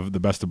you'll have the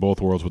best of both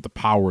worlds with the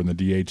power in the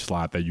DH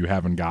slot that you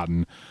haven't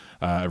gotten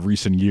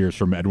recent years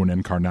from Edwin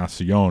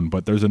Encarnacion.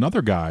 But there's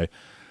another guy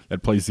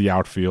that plays the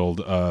outfield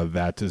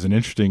that is an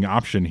interesting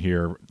option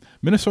here.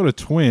 Minnesota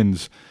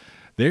Twins,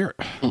 they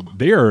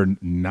are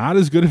not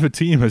as good of a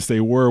team as they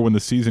were when the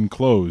season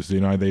closed.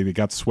 They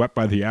got swept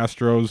by the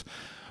Astros,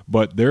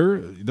 but they're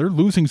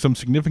losing some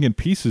significant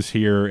pieces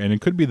here, and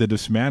it could be the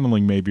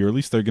dismantling maybe, or at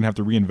least they're going to have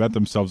to reinvent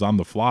themselves on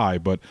the fly.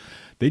 But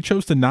they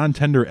chose to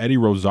non-tender Eddie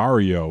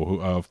Rosario,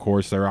 who, of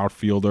course, their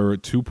outfielder,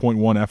 2.1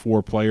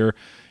 F4 player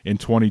in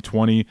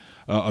 2020.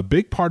 A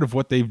big part of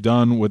what they've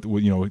done with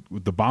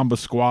the Bomba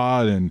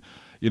squad, and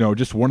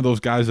just one of those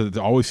guys that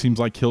always seems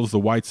like kills the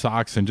White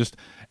Sox and just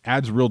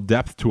adds real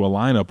depth to a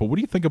lineup. But what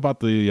do you think about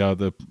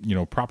the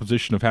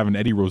proposition of having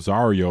Eddie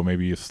Rosario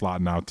maybe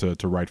slotting out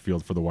to right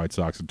field for the White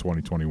Sox in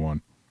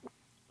 2021?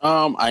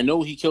 I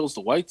know he kills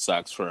the White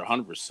Sox for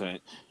 100%.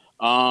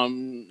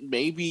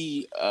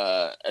 Maybe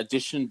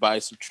addition by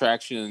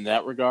subtraction in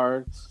that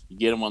regard. You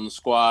get him on the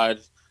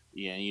squad.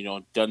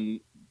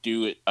 Doesn't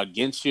do it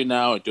against you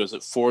now. It does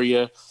it for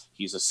you.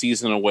 He's a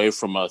season away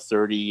from a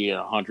 30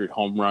 and 100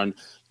 home run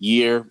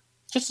year.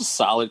 Just a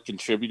solid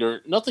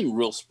contributor. Nothing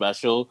real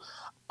special.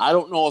 I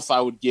don't know if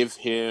I would give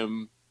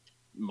him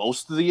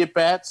most of the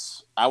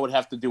at-bats. I would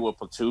have to do a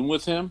platoon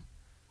with him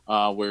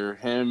where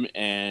him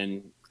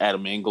and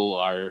Adam Engel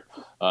are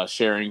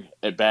sharing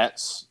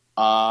at-bats.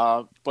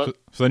 So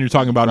then you're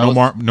talking about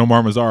Nomar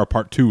Mazara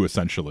Part 2,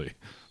 essentially.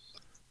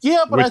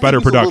 Yeah, but with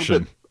better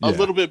production. A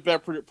little bit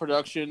better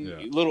production,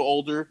 a little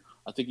older.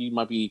 I think he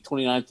might be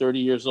 29, 30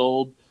 years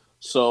old.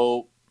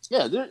 So,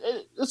 yeah,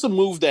 it's a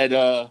move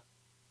that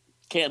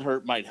can't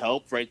hurt, might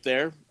help right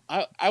there.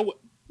 I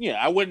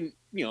wouldn't,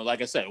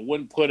 like I said, I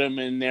wouldn't put him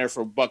in there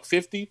for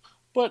 $150,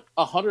 but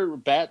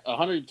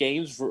 100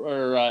 games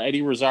for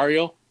Eddie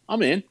Rosario,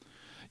 I'm in.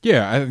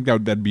 Yeah, I think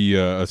that'd be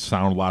a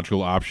sound,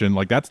 logical option.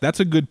 Like that's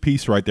a good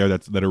piece right there.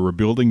 That a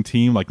rebuilding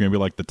team, like maybe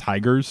like the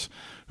Tigers,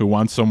 who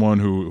wants someone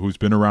who's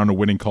been around a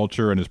winning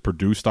culture and has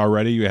produced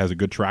already, who has a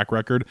good track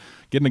record.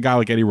 Getting a guy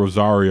like Eddie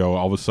Rosario,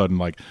 all of a sudden,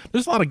 like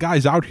there's a lot of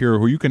guys out here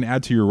who you can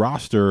add to your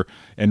roster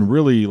and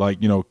really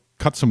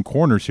cut some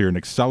corners here and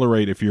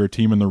accelerate if you're a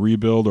team in the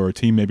rebuild or a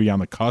team maybe on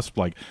the cusp.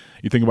 Like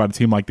you think about a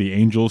team like the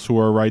Angels who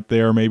are right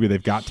there. Maybe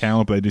they've got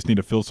talent, but they just need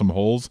to fill some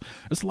holes.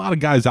 There's a lot of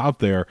guys out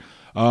there.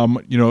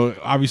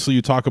 Obviously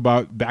you talk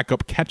about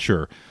backup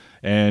catcher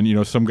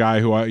and, some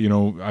guy who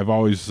I've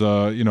always,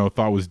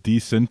 thought was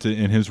decent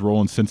in his role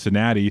in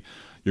Cincinnati.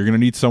 You're going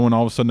to need someone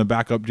all of a sudden to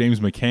back up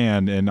James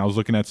McCann. And I was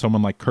looking at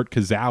someone like Kurt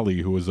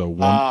Kazali, who was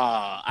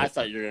I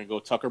thought you were going to go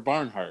Tucker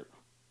Barnhart.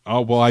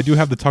 Oh, well, I do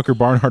have the Tucker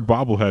Barnhart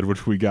bobblehead,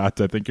 which we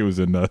got. I think it was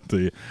in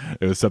it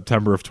was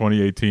September of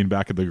 2018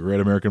 back at the Great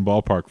American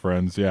Ballpark,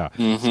 friends. Yeah.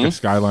 Mm-hmm.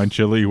 Skyline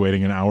Chili,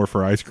 waiting an hour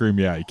for ice cream.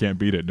 Yeah, you can't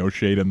beat it. No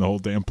shade in the whole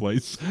damn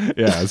place.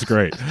 Yeah, it's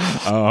great.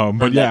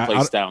 But yeah, that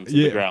place down to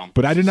the ground.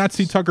 But I did not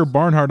see Tucker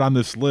Barnhart on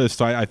this list.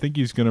 So I think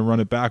he's going to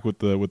run it back with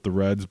the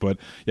Reds. But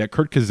yeah,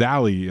 Kurt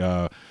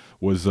Kazali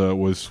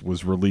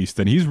was released,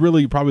 and he's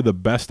really probably the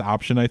best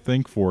option, I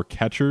think, for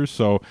catchers.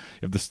 So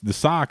if the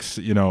Sox,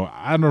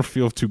 I don't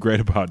feel too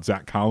great about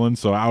Zach Collins,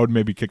 so I would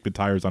maybe kick the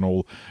tires on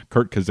old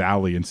Kurt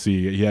Kazali and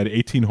see. He had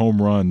 18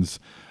 home runs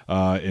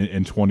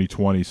in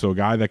 2020, so a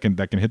guy that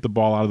can hit the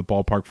ball out of the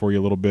ballpark for you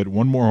a little bit.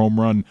 One more home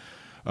run.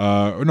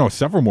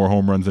 Several more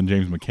home runs than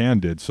James McCann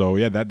did. So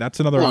yeah, that's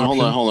another option.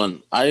 Hold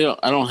on. I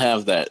don't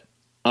have that.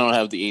 I don't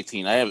have the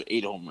 18. I have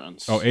 8 home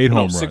runs. Oh, 8 home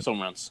runs. 6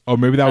 home runs. Oh,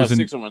 maybe that was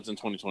 6 home runs in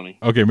 2020.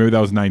 Okay, maybe that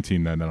was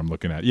 19 then that I'm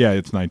looking at. Yeah,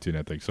 it's 19,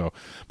 I think so.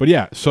 But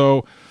yeah,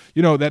 so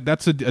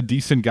that's a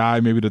decent guy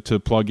maybe to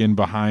plug in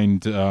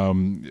behind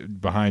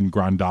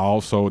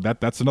Grandal. So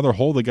that's another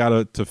hole they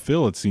got to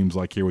fill. It seems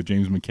like here with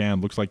James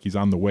McCann. Looks like he's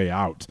on the way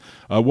out.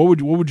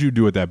 What would you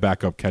do at that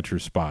backup catcher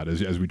spot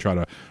as we try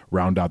to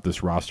round out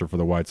this roster for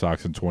the White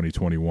Sox in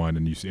 2021?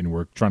 And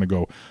we're trying to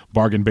go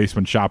bargain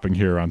basement shopping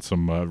here on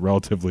some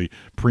relatively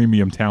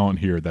premium talent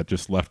here that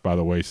just left by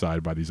the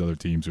wayside by these other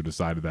teams who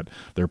decided that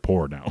they're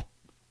poor now.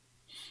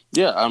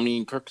 Yeah, I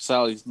mean, Curt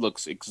Casali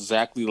looks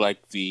exactly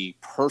like the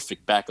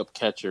perfect backup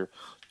catcher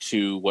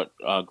to what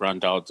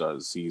Grandal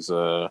does. He's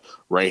a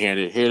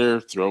right-handed hitter,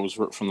 throws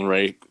from the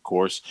right, of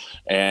course,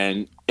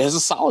 and has a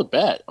solid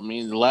bat. I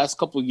mean, the last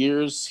couple of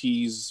years,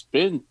 he's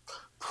been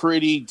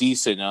pretty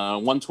decent.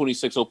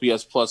 126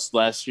 OPS plus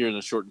last year in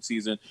the shortened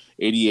season,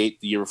 88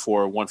 the year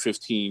before,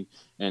 115,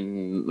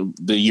 and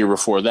the year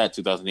before that,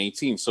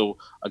 2018. So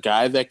a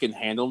guy that can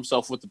handle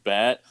himself with the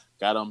bat,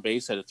 got on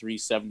base at a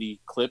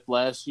 370 clip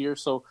last year.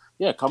 So,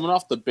 yeah, coming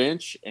off the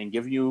bench and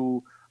giving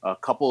you a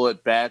couple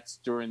at bats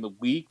during the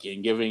week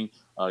and giving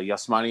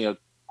Yasmani a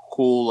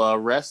cool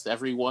rest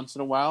every once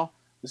in a while,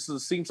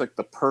 seems like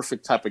the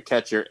perfect type of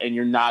catcher, and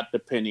you're not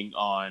depending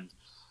on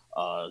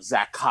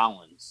Zach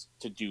Collins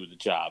to do the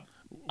job.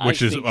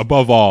 Which is,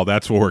 above all,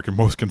 that's what we're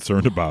most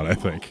concerned about, I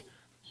think.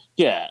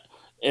 Yeah.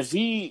 If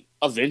he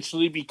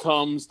eventually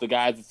becomes the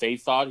guy that they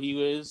thought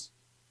he is,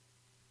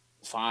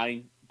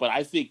 fine. But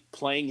I think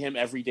playing him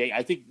every day,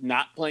 I think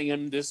not playing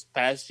him this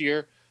past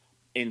year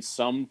in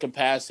some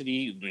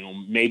capacity,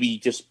 maybe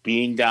just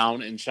being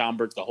down in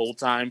Schaumburg the whole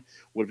time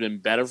would have been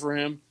better for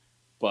him.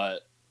 But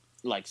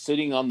like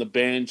sitting on the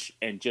bench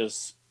and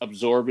just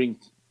absorbing,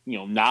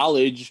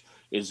 knowledge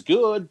is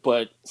good.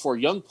 But for a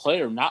young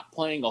player, not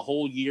playing a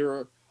whole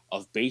year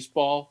of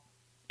baseball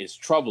is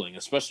troubling,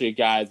 especially a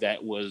guy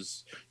that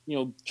was,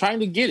 trying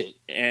to get it.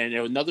 And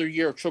another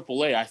year of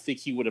AAA, I think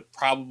he would have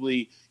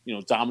probably,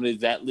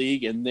 dominated that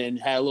league and then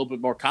had a little bit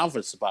more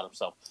confidence about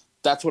himself.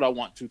 That's what I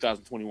want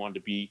 2021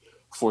 to be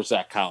for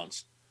Zach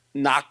Collins.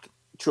 Knock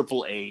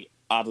AAA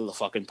out of the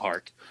fucking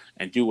park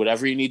and do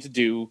whatever you need to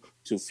do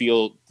to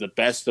feel the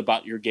best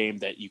about your game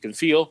that you can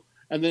feel.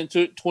 And then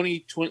to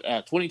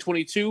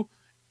 2022,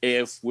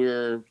 if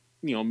we're,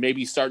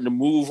 maybe starting to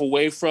move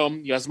away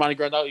from Yasmani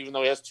Grandal, even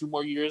though he has 2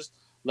 more years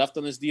left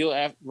on his deal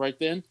right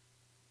then,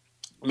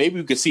 maybe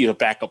we could see a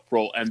backup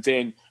role. And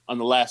then on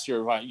the last year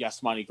of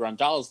Yasmani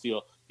Grandal's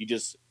deal, you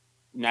just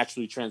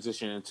naturally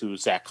transition into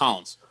Zach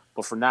Collins.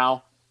 But for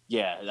now,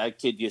 yeah, that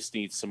kid just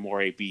needs some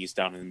more ABs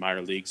down in the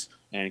minor leagues.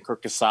 And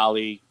Curt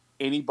Casali,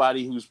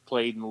 anybody who's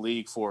played in the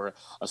league for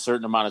a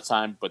certain amount of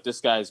time, but this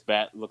guy's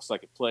bat looks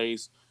like it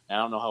plays. And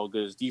I don't know how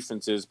good his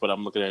defense is, but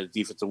I'm looking at his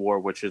defensive WAR,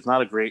 which is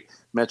not a great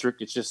metric.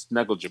 It's just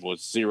negligible.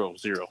 It's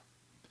 0-0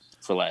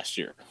 for last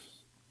year.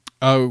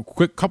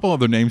 Quick couple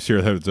other names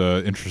here that's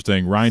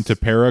interesting. Ryan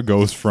Tepera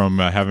goes from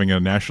having a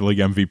National League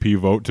MVP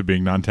vote to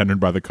being non-tendered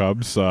by the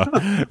Cubs.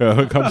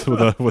 Cubs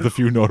with a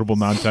few notable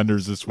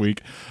non-tenders this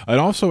week, and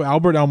also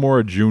Albert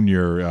Almora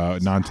Jr.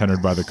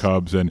 Non-tendered by the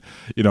Cubs. And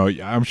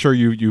I'm sure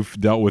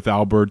you've dealt with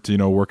Albert,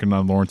 working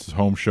on Lawrence's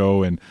home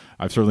show, and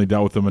I've certainly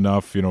dealt with him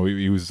enough.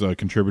 He was a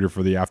contributor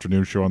for the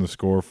afternoon show on The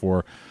Score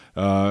for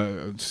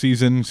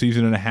season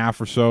and a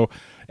half or so.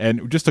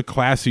 And just a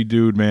classy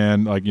dude,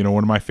 man. Like,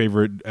 one of my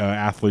favorite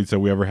athletes that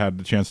we ever had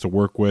the chance to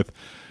work with.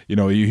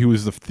 He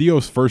was the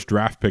Theo's first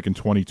draft pick in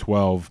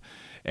 2012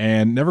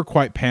 and never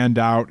quite panned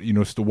out.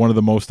 Still one of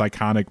the most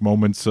iconic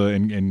moments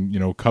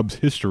in Cubs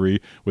history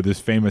with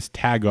his famous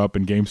tag up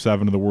in Game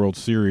 7 of the World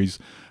Series.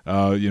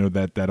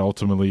 That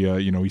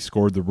ultimately, he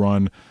scored the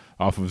run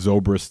off of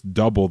Zobrist's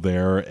double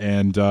there.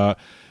 And,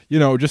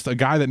 just a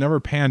guy that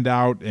never panned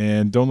out,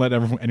 and don't let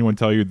anyone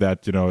tell you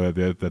that,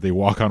 that they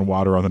walk on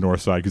water on the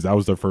north side, because that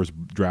was their first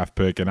draft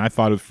pick. And I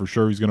thought for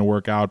sure he's going to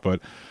work out,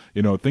 but,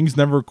 things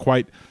never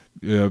quite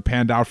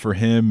panned out for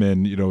him.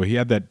 And, he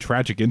had that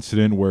tragic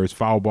incident where his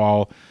foul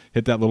ball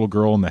hit that little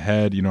girl in the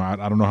head.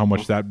 I don't know how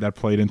much that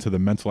played into the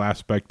mental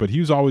aspect, but he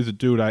was always a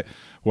dude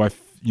who I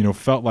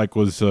felt like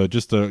was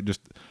just a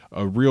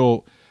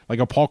real, like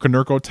a Paul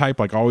Konerko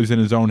type, like always in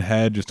his own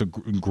head, just a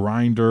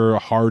grinder, a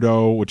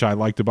hardo, which I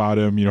liked about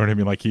him. You know what I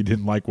mean? Like he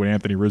didn't like when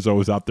Anthony Rizzo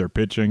was out there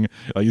pitching.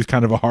 Like he's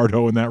kind of a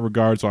hardo in that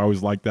regard, so I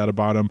always liked that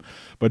about him.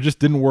 But it just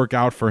didn't work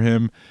out for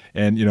him.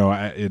 And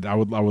I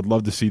would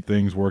love to see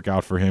things work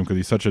out for him because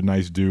he's such a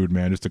nice dude,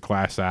 man. Just a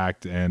class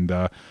act. And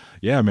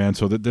yeah, man.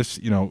 So that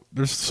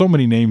there's so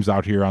many names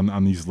out here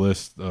on these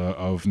lists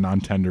of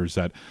non-tenders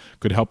that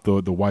could help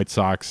the White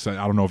Sox. I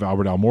don't know if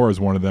Albert Almora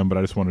is one of them, but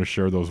I just wanted to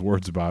share those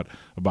words about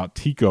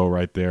Tico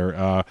right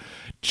there.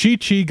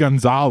 Chichi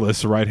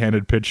Gonzalez,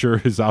 right-handed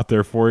pitcher, is out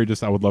there for you.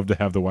 I would love to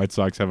have the White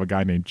Sox have a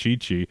guy named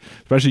Chichi.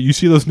 Especially, you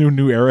see those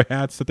new era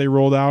hats that they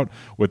rolled out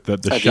with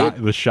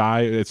the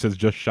shy. It says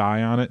just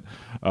shy on it.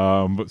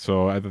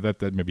 So I thought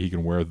that maybe he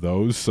can wear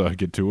those.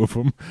 Get 2 of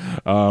them.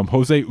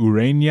 Jose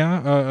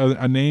Urena,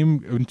 a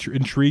name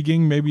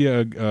intriguing. Maybe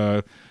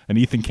an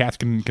Ethan Katz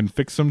can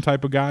fix some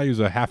type of guy. He was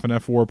a half an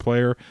F4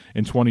 player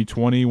in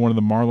 2020. One of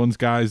the Marlins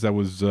guys that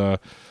was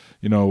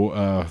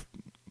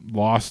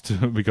lost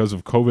because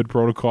of COVID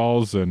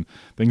protocols and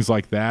things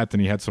like that.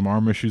 And he had some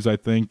arm issues, I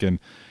think. And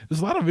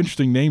there's a lot of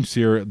interesting names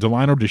here.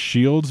 Delino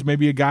DeShields,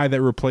 maybe a guy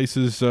that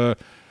replaces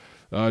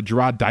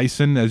Gerard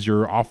Dyson as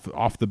your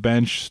off the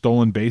bench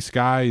stolen base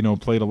guy.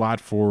 Played a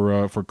lot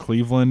for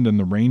Cleveland and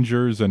the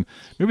Rangers, and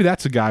maybe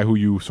that's a guy who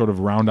you sort of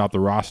round out the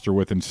roster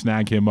with and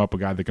snag him up, a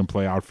guy that can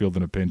play outfield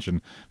in a pinch,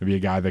 and maybe a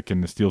guy that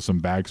can steal some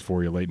bags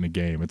for you late in the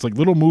game. It's like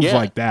little moves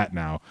like that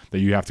now that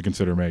you have to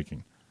consider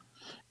making.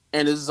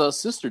 And his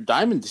sister,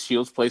 Diamond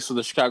DeShields, plays for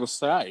the Chicago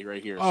Sky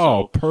right here.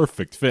 Oh, so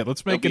perfect fit.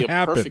 Let's make it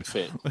happen. Perfect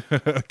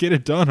fit. Get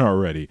it done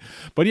already.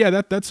 But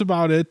yeah, that's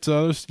about it.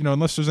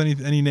 Unless there's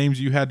any names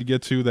you had to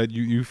get to that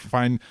you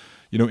find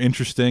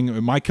interesting.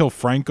 Maikel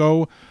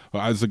Franco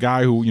is a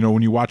guy who,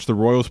 when you watch the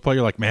Royals play,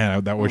 you're like,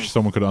 man, I wish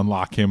someone could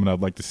unlock him, and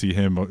I'd like to see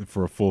him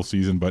for a full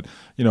season. But,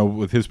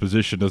 with his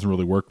position, it doesn't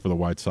really work for the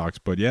White Sox.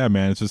 But, yeah,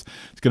 man, it's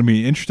going to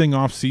be an interesting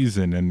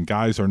offseason, and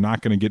guys are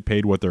not going to get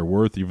paid what they're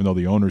worth, even though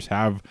the owners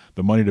have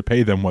the money to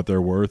pay them what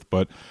they're worth.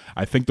 But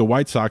I think the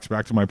White Sox,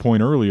 back to my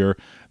point earlier,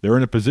 they're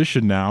in a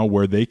position now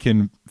where they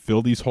can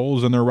fill these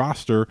holes in their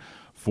roster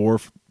for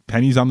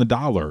pennies on the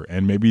dollar,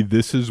 and maybe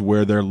this is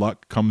where their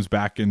luck comes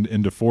back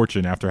into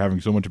fortune after having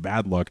so much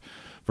bad luck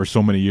for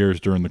so many years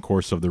during the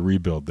course of the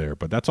rebuild there.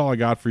 But that's all I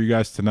got for you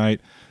guys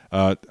tonight.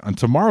 On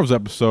tomorrow's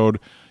episode,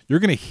 you're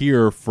going to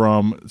hear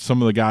from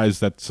some of the guys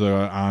that's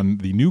on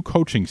the new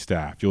coaching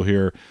staff. You'll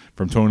hear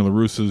from Tony La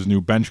Russa's new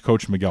bench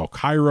coach, Miguel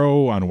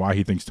Cairo, on why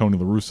he thinks Tony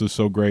La Russa is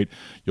so great.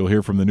 You'll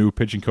hear from the new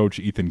pitching coach,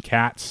 Ethan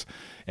Katz.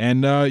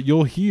 And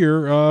you'll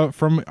hear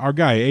from our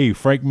guy, hey,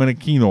 Frank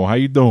Menachino. How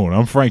you doing?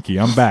 I'm Frankie.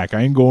 I'm back.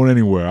 I ain't going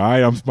anywhere. All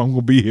right, I'm going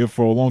to be here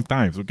for a long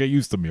time, so get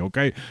used to me,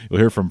 okay? You'll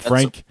hear from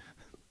Frank.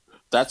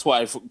 That's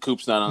why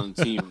Coop's not on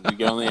the team. We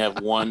can only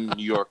have one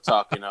New York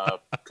talking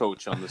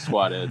coach on the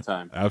squad at a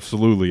time.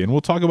 Absolutely. And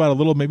we'll talk about a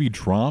little maybe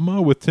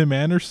drama with Tim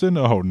Anderson.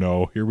 Oh,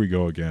 no. Here we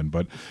go again.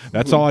 But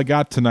that's all I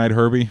got tonight,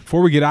 Herbie.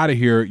 Before we get out of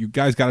here, you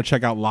guys got to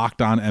check out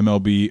Locked On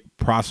MLB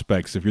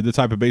Prospects. If you're the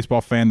type of baseball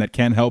fan that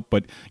can't help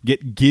but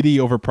get giddy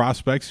over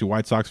prospects, you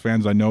White Sox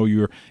fans, I know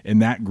you're in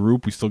that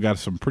group. We still got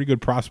some pretty good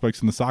prospects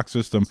in the Sox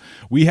system.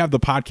 We have the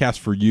podcast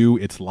for you.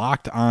 It's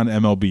Locked On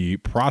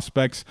MLB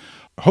Prospects.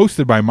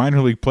 Hosted by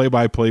minor league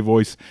play-by-play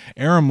voice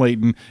Aram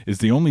Layton, is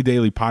the only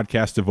daily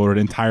podcast devoted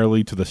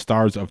entirely to the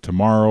stars of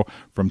tomorrow,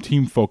 from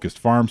team-focused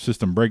farm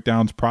system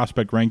breakdowns,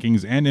 prospect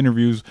rankings, and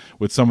interviews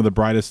with some of the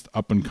brightest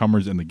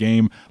up-and-comers in the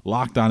game.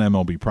 Locked On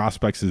MLB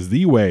Prospects is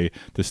the way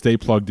to stay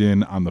plugged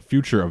in on the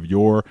future of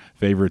your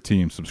favorite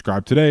team.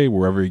 Subscribe today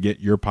wherever you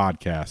get your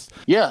podcasts.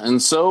 Yeah,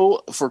 and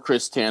so for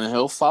Chris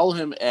Tannehill, follow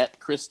him at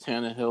Chris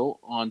Tannehill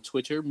on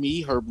Twitter.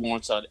 Me, Herb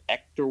Lawrence, on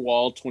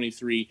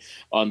Ectorwall23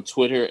 on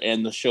Twitter,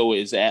 and the show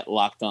is at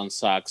Locked On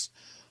Sox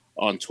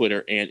on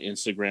Twitter and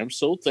Instagram.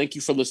 So thank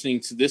you for listening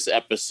to this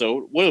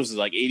episode. What was it,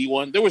 like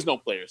 81? There was no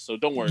players, so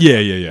don't worry.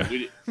 Yeah.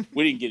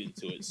 We didn't get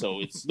into it.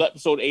 So it's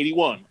episode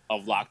 81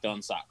 of Locked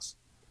On Sox.